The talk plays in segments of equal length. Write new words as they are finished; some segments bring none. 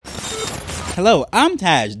Hello, I'm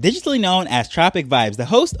Taj, digitally known as Tropic Vibes, the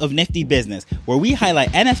host of Nifty Business, where we highlight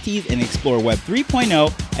NFTs and explore Web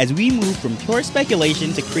 3.0 as we move from pure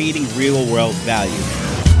speculation to creating real-world value.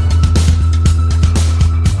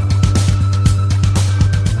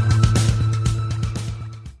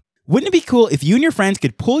 Wouldn't it be cool if you and your friends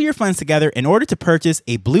could pool your funds together in order to purchase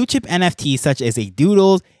a blue chip NFT such as a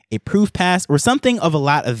Doodles, a Proof Pass, or something of a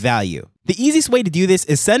lot of value? The easiest way to do this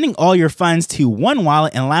is sending all your funds to one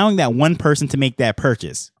wallet and allowing that one person to make that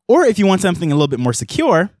purchase. Or if you want something a little bit more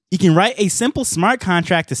secure, you can write a simple smart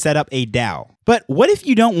contract to set up a DAO. But what if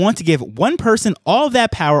you don't want to give one person all of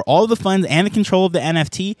that power, all of the funds, and the control of the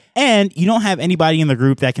NFT, and you don't have anybody in the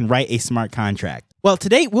group that can write a smart contract? Well,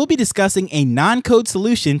 today we'll be discussing a non-code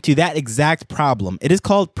solution to that exact problem. It is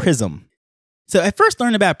called Prysm. So I first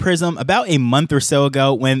learned about Prysm about a month or so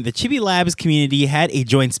ago when the Chibi Labs community had a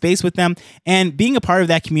joint space with them, and being a part of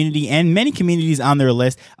that community and many communities on their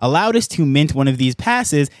list allowed us to mint one of these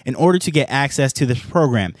passes in order to get access to this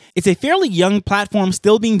program. It's a fairly young platform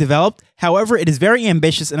still being developed. However, it is very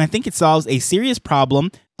ambitious, and I think it solves a serious problem,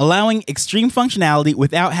 allowing extreme functionality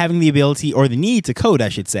without having the ability or the need to code, I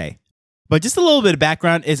should say. But just a little bit of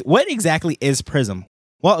background is what exactly is Prysm?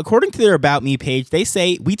 Well, according to their About Me page, they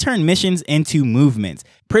say we turn missions into movements.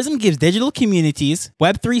 Prysm gives digital communities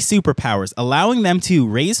Web3 superpowers, allowing them to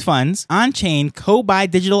raise funds, on-chain, co-buy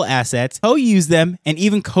digital assets, co-use them, and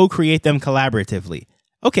even co-create them collaboratively.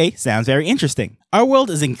 Okay, sounds very interesting. Our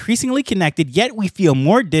world is increasingly connected, yet we feel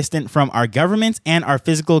more distant from our governments and our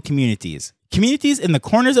physical communities. Communities in the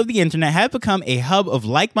corners of the internet have become a hub of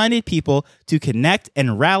like-minded people to connect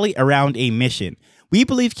and rally around a mission. We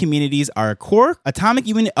believe communities are a core atomic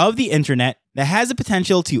unit of the internet that has the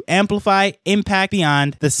potential to amplify impact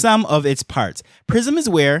beyond the sum of its parts. Prysm is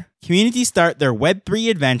where communities start their Web3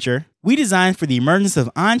 adventure. We designed for the emergence of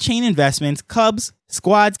on-chain investments, clubs,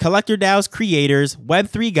 squads, collector DAOs, creators,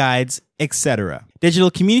 Web3 guides, etc.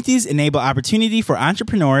 Digital communities enable opportunity for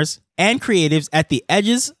entrepreneurs and creatives at the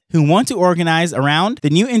edges who want to organize around the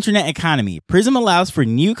new internet economy. Prysm allows for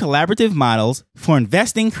new collaborative models for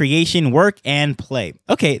investing, creation, work, and play.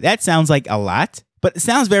 Okay, that sounds like a lot, but it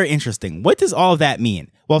sounds very interesting. What does all of that mean?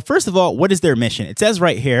 Well, first of all, what is their mission? It says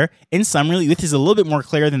right here, in summary, this is a little bit more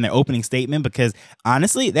clear than their opening statement because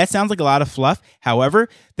honestly, that sounds like a lot of fluff. However,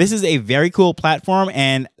 this is a very cool platform,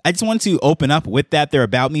 and I just want to open up with their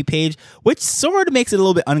About Me page, which sort of makes it a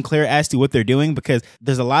little bit unclear as to what they're doing because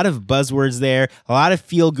there's a lot of buzzwords there, a lot of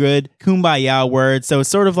feel-good, kumbaya words. So it's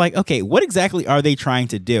sort of like, okay, what exactly are they trying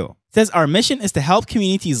to do? It says, our mission is to help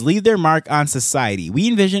communities leave their mark on society. We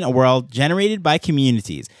envision a world generated by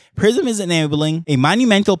communities. Prysm is enabling a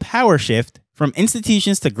monumental power shift from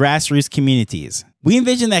institutions to grassroots communities. We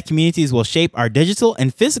envision that communities will shape our digital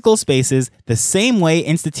and physical spaces the same way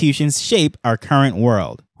institutions shape our current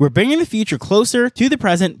world. We're bringing the future closer to the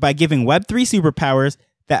present by giving Web3 superpowers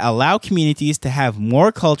that allow communities to have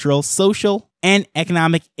more cultural, social, and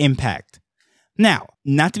economic impact. Now,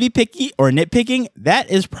 not to be picky or nitpicking, that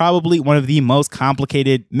is probably one of the most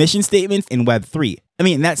complicated mission statements in Web3. I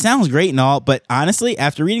mean, that sounds great and all, but honestly,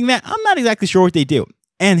 after reading that, I'm not exactly sure what they do.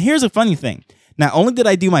 And here's a funny thing. Not only did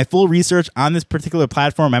I do my full research on this particular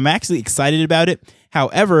platform, I'm actually excited about it.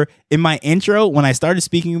 However, in my intro, when I started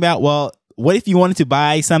speaking about, well, what if you wanted to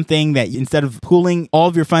buy something that instead of pooling all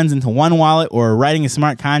of your funds into one wallet or writing a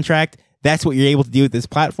smart contract, that's what you're able to do with this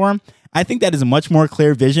platform? I think that is a much more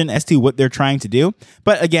clear vision as to what they're trying to do.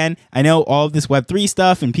 But again, I know all of this Web3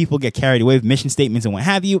 stuff and people get carried away with mission statements and what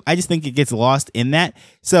have you. I just think it gets lost in that.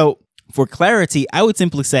 So for clarity, I would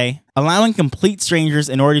simply say allowing complete strangers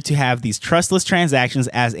in order to have these trustless transactions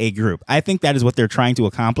as a group. I think that is what they're trying to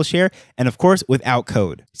accomplish here. And of course, without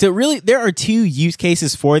code. So really, there are two use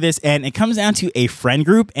cases for this, and it comes down to a friend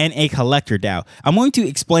group and a collector DAO. I'm going to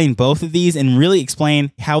explain both of these and really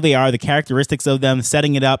explain how they are, the characteristics of them,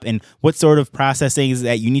 setting it up, and what sort of processes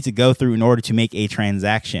that you need to go through in order to make a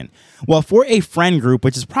transaction. Well, for a friend group,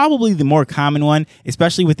 which is probably the more common one,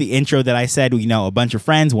 especially with the intro that I said, a bunch of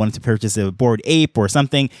friends wanted to purchase a Bored Ape or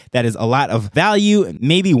something that is a lot of value.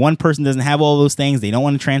 Maybe one person doesn't have all those things. They don't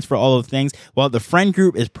want to transfer all of the things. Well, the friend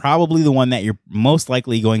group is probably the one that you're most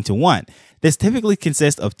likely going to want. This typically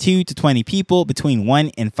consists of 2 to 20 people between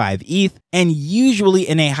 1 and 5 ETH, and usually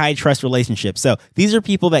in a high trust relationship. So these are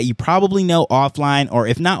people that you probably know offline, or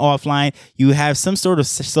if not offline, you have some sort of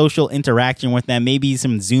social interaction with them, maybe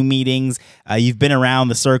some Zoom meetings. You've been around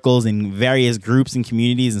the circles in various groups and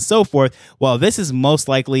communities and so forth. Well, this is most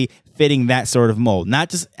likely fitting that sort of mold, not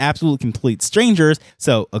just absolute complete strangers.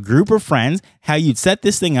 So a group of friends, how you'd set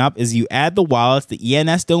this thing up is you add the wallets, the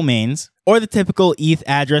ENS domains, or the typical ETH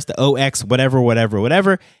address, the OX,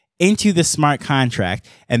 whatever, into the smart contract,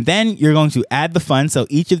 and then you're going to add the funds. So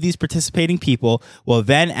each of these participating people will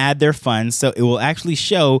then add their funds. So it will actually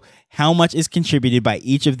show how much is contributed by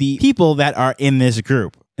each of the people that are in this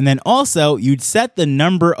group. And then also you'd set the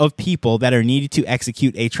number of people that are needed to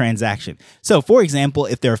execute a transaction. So for example,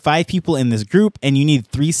 if there are 5 people in this group and you need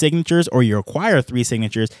 3 signatures or you require 3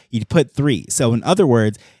 signatures, you'd put 3. So in other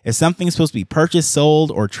words, if something is supposed to be purchased, sold,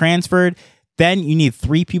 or transferred, then you need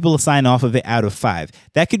 3 people to sign off of it out of 5.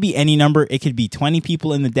 That could be any number. It could be 20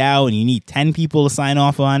 people in the DAO and you need 10 people to sign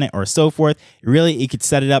off on it or so forth. Really, you could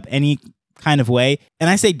set it up any kind of way. And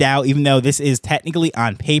I say DAO, even though this is technically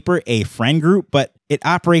on paper a friend group, but it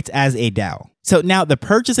operates as a DAO. So now the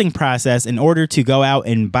purchasing process, in order to go out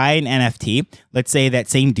and buy an NFT, let's say that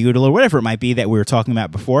same doodle or whatever it might be that we were talking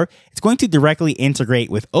about before, it's going to directly integrate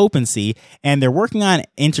with OpenSea, and they're working on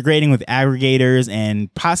integrating with aggregators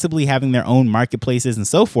and possibly having their own marketplaces and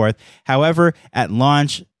so forth. However, at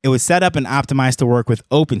launch, it was set up and optimized to work with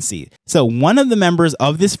OpenSea. So one of the members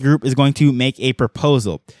of this group is going to make a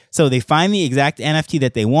proposal. So they find the exact NFT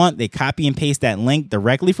that they want, they copy and paste that link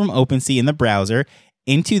directly from OpenSea in the browser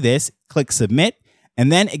into this, click submit,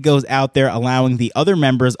 and then it goes out there allowing the other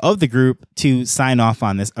members of the group to sign off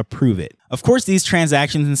on this, approve it. Of course, these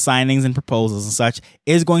transactions and signings and proposals and such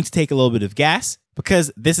is going to take a little bit of gas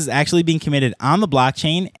because this is actually being committed on the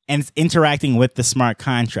blockchain and it's interacting with the smart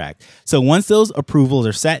contract. So once those approvals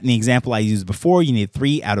are set, in the example I used before, you need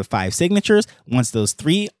 3 out of 5 signatures. Once those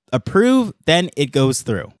 3 approve, then it goes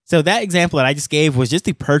through. So that example that I just gave was just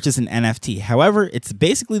to purchase an NFT. However, it's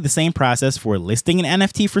basically the same process for listing an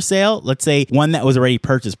NFT for sale. Let's say one that was already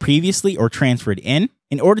purchased previously or transferred in.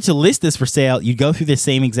 In order to list this for sale, you go through the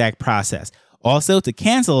same exact process. Also, to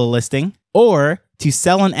cancel a listing or to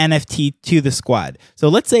sell an NFT to the squad. So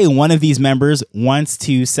let's say one of these members wants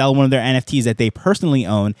to sell one of their NFTs that they personally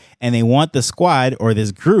own, and they want the squad or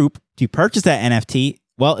this group to purchase that NFT.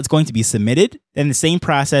 Well, it's going to be submitted. Then the same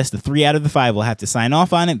process, the 3 out of the 5 will have to sign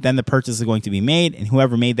off on it. Then the purchase is going to be made, and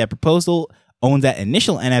whoever made that proposal owns that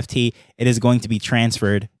initial NFT. It is going to be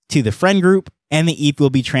transferred to the friend group, and the ETH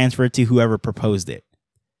will be transferred to whoever proposed it.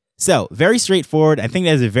 So very straightforward. I think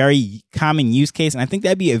that is a very common use case, and I think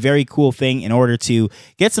that'd be a very cool thing in order to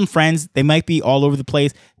get some friends. They might be all over the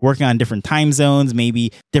place, working on different time zones,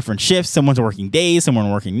 maybe different shifts. Someone's working days,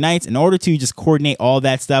 someone working nights, in order to just coordinate all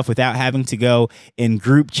that stuff without having to go in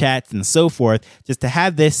group chats and so forth. Just to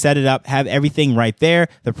have this, set it up, have everything right there.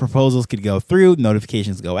 The proposals could go through,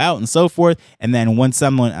 notifications go out and so forth. And then once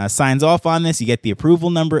someone signs off on this, you get the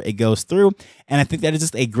approval number, it goes through. And I think that is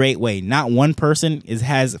just a great way. Not one person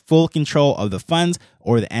has full control of the funds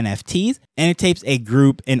or the NFTs, and it takes a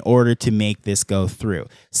group in order to make this go through.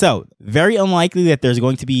 So very unlikely that there's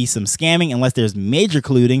going to be some scamming unless there's major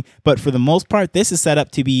colluding, but for the most part, this is set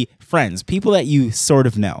up to be friends, people that you sort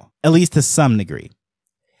of know, at least to some degree.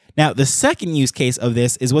 Now, the second use case of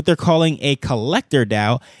this is what they're calling a collector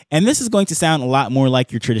DAO, and this is going to sound a lot more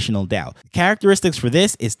like your traditional DAO. The characteristics for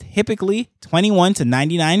this is typically 21 to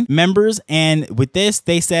 99 members, and with this,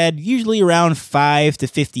 they said usually around 5 to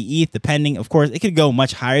 50 ETH, depending. Of course, it could go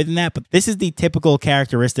much higher than that, but this is the typical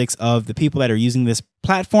characteristics of the people that are using this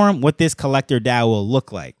platform, what this collector DAO will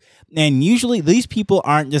look like. And usually these people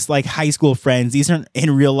aren't just like high school friends. These aren't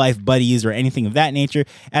in real life buddies or anything of that nature.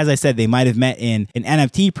 As I said, they might have met in an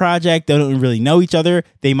NFT project. They don't really know each other.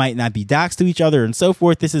 They might not be doxed to each other and so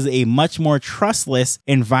forth. This is a much more trustless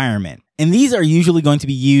environment. And these are usually going to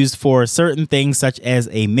be used for certain things such as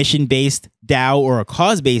a mission-based DAO or a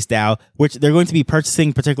cause-based DAO, which they're going to be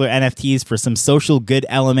purchasing particular NFTs for some social good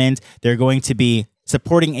element. They're going to be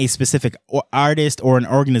supporting a specific artist or an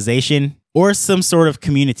organization or some sort of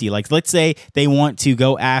community. Like, let's say they want to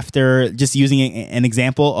go after, just using an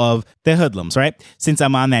example of the hoodlums, right? Since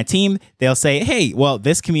I'm on that team, they'll say, hey, well,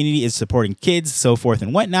 this community is supporting kids, so forth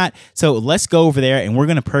and whatnot. So let's go over there and we're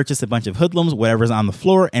going to purchase a bunch of hoodlums, whatever's on the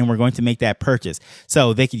floor, and we're going to make that purchase.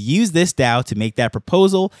 So they could use this DAO to make that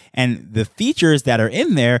proposal, and the features that are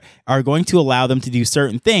in there are going to allow them to do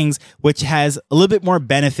certain things, which has a little bit more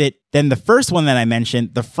benefit than the first one that I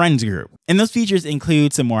mentioned, the Friends group. And those features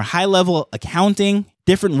include some more high-level accounting,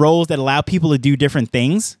 different roles that allow people to do different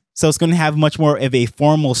things. So it's going to have much more of a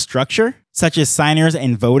formal structure, such as signers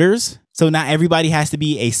and voters. So not everybody has to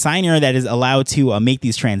be a signer that is allowed to make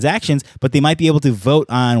these transactions, but they might be able to vote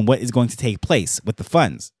on what is going to take place with the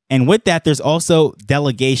funds. And with that, there's also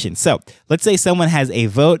delegation. So let's say someone has a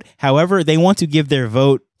vote. However, they want to give their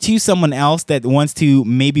vote to someone else that wants to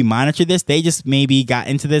maybe monitor this. They just maybe got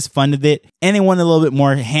into this, funded it, and they want a little bit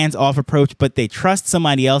more hands-off approach, but they trust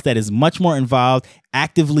somebody else that is much more involved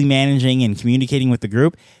actively managing and communicating with the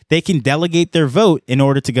group, they can delegate their vote in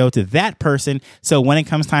order to go to that person. So when it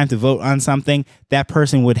comes time to vote on something, that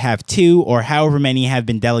person would have 2 or however many have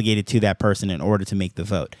been delegated to that person in order to make the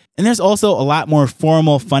vote. And there's also a lot more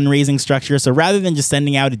formal fundraising structure. So rather than just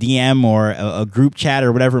sending out a DM or a group chat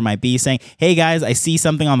or whatever it might be saying, hey guys, I see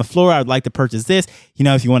something on the floor, I would like to purchase this.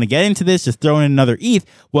 If you want to get into this, just throw in another ETH.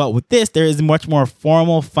 Well, with this, there is a much more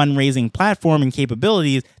formal fundraising platform and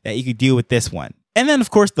capabilities that you could do with this one. And then, of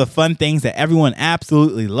course, the fun things that everyone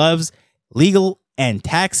absolutely loves, legal and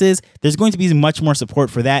taxes. There's going to be much more support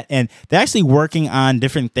for that. And they're actually working on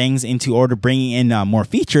different things into order bringing in more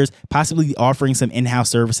features, possibly offering some in-house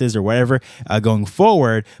services or whatever going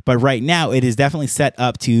forward. But right now, it is definitely set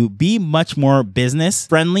up to be much more business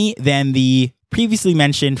friendly than the previously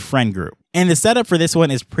mentioned friend group. And the setup for this one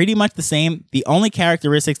is pretty much the same. The only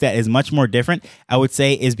characteristics that is much more different, I would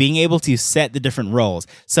say, is being able to set the different roles.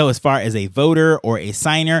 So as far as a voter or a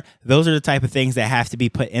signer, those are the type of things that have to be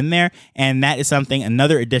put in there. And that is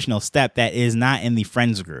another additional step that is not in the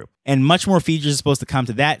friends group. And much more features are supposed to come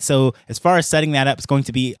to that. So as far as setting that up, it's going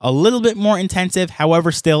to be a little bit more intensive.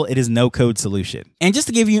 However, still, it is no code solution. And just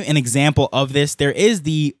to give you an example of this, there is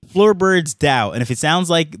the Floorbirds DAO. And if it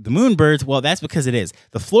sounds like the Moonbirds, well, that's because it is.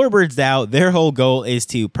 The Floorbirds DAO, their whole goal is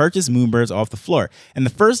to purchase Moonbirds off the floor. And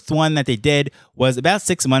the first one that they did was about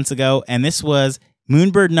 6 months ago. And this was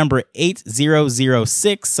Moonbird number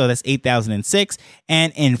 8006, so that's 8006.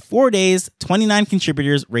 And in 4 days, 29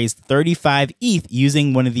 contributors raised 35 ETH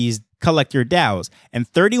using one of these collector DAOs. And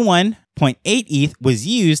 31.8 ETH was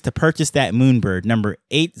used to purchase that Moonbird number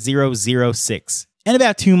 8006. And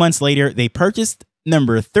about 2 months later, they purchased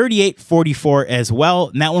number 3844 as well,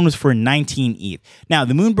 and that one was for 19 ETH. Now,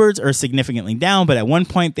 the Moonbirds are significantly down, but at one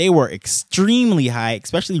point they were extremely high,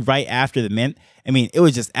 especially right after the mint. I mean, it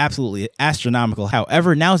was just absolutely astronomical.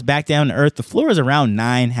 However, now it's back down to earth. The floor is around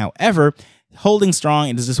 9. However, holding strong,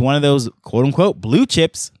 it is just one of those quote-unquote blue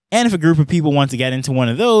chips. And if a group of people want to get into one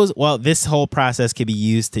of those, well, this whole process could be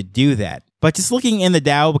used to do that. But just looking in the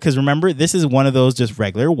DAO, because remember, this is one of those just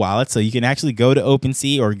regular wallets, so you can actually go to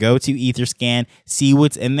OpenSea or go to Etherscan, see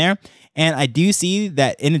what's in there. And I do see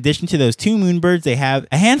that in addition to those 2 Moonbirds, they have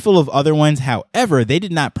a handful of other ones. However, they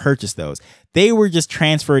did not purchase those. They were just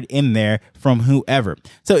transferred in there from whoever.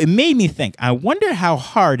 So it made me think, I wonder how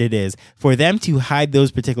hard it is for them to hide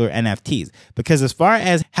those particular NFTs. Because as far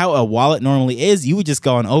as how a wallet normally is, you would just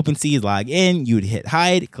go on OpenSea, log in, you would hit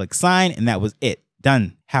hide, click sign, and that was it.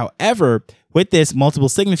 Done. However, with this multiple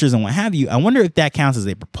signatures and what have you, I wonder if that counts as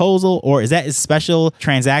a proposal, or is that a special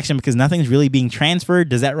transaction because nothing's really being transferred?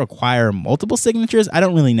 Does that require multiple signatures? I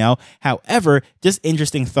don't really know. However, just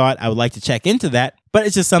interesting thought. I would like to check into that, but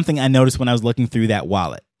it's just something I noticed when I was looking through that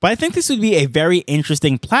wallet. But I think this would be a very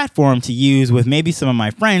interesting platform to use with maybe some of my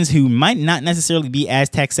friends who might not necessarily be as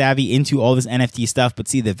tech savvy into all this NFT stuff, but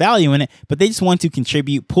see the value in it, but they just want to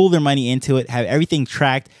contribute, pull their money into it, have everything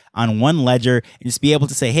tracked on one ledger, and just be able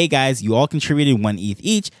to say, hey guys, you all contributed 1 ETH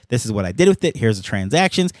each. This is what I did with it. Here's the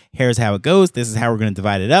transactions. Here's how it goes. This is how we're going to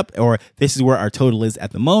divide it up, or this is where our total is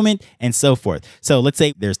at the moment, and so forth. So let's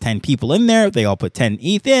say there's 10 people in there. They all put 10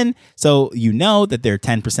 ETH in. So you know that they're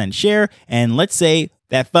 10% share. And let's say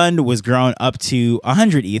that fund was grown up to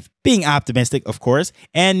 100 ETH, being optimistic, of course.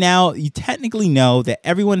 And now you technically know that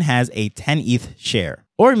everyone has a 10 ETH share.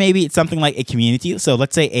 Or maybe it's something like a community. So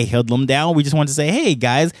let's say a Hoodlum DAO. We just want to say, hey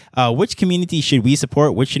guys, which community should we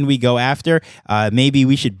support? Which should we go after? Maybe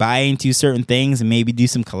we should buy into certain things and maybe do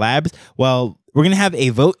some collabs. Well, we're going to have a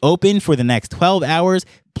vote open for the next 12 hours.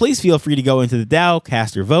 Please feel free to go into the DAO,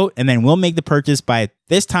 cast your vote, and then we'll make the purchase by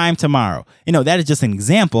this time tomorrow. That is just an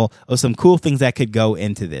example of some cool things that could go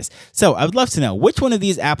into this. So I would love to know which one of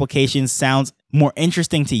these applications sounds more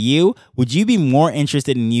interesting to you. Would you be more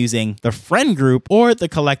interested in using the friend group or the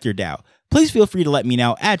collector DAO? Please feel free to let me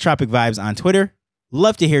know at Tropic Vibes on Twitter.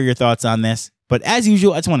 Love to hear your thoughts on this. But as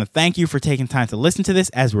usual, I just want to thank you for taking time to listen to this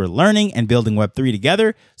as we're learning and building Web3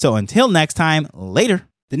 together. So until next time, later.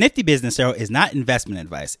 The Nifty Business Arrow is not investment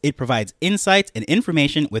advice. It provides insights and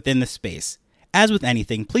information within the space. As with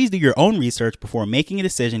anything, please do your own research before making a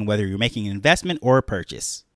decision whether you're making an investment or a purchase.